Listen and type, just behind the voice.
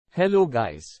Hello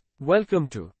guys. Welcome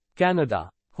to Canada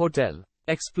Hotel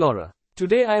Explorer.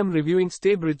 Today I am reviewing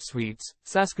Staybridge Suites,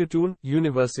 Saskatoon,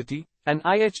 University, and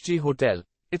IHG Hotel.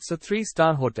 It's a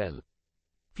 3-star hotel.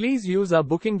 Please use our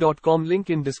booking.com link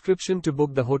in description to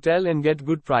book the hotel and get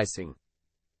good pricing.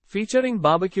 Featuring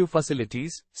barbecue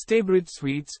facilities, Staybridge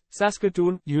Suites,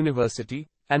 Saskatoon, University,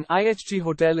 and IHG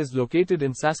Hotel is located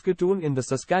in Saskatoon in the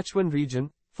Saskatchewan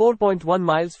region, 4.1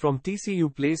 miles from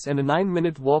TCU Place and a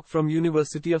 9-minute walk from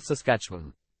University of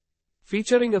Saskatchewan.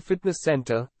 Featuring a fitness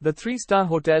center, the 3-star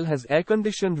hotel has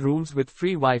air-conditioned rooms with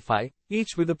free Wi-Fi,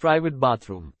 each with a private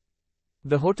bathroom.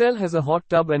 The hotel has a hot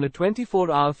tub and a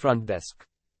 24-hour front desk.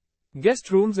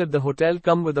 Guest rooms at the hotel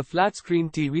come with a flat-screen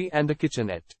TV and a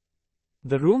kitchenette.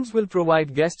 The rooms will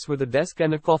provide guests with a desk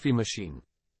and a coffee machine.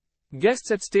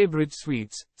 Guests at Staybridge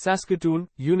Suites, Saskatoon,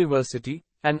 University,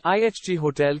 and IHG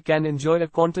Hotel can enjoy a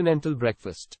continental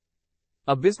breakfast.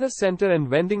 A business center and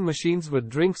vending machines with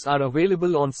drinks are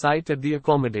available on site at the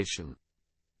accommodation.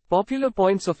 Popular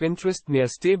points of interest near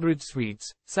Staybridge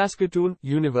Suites, Saskatoon,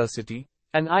 University,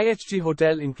 and IHG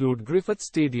Hotel include Griffiths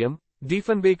Stadium,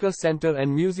 Diefenbaker Center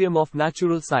and Museum of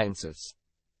Natural Sciences.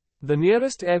 The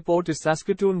nearest airport is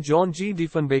Saskatoon John G.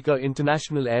 Diefenbaker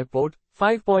International Airport,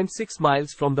 5.6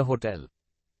 miles from the hotel.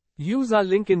 Use our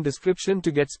link in description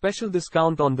to get special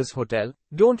discount on this hotel.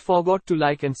 Don't forget to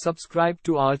like and subscribe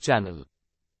to our channel.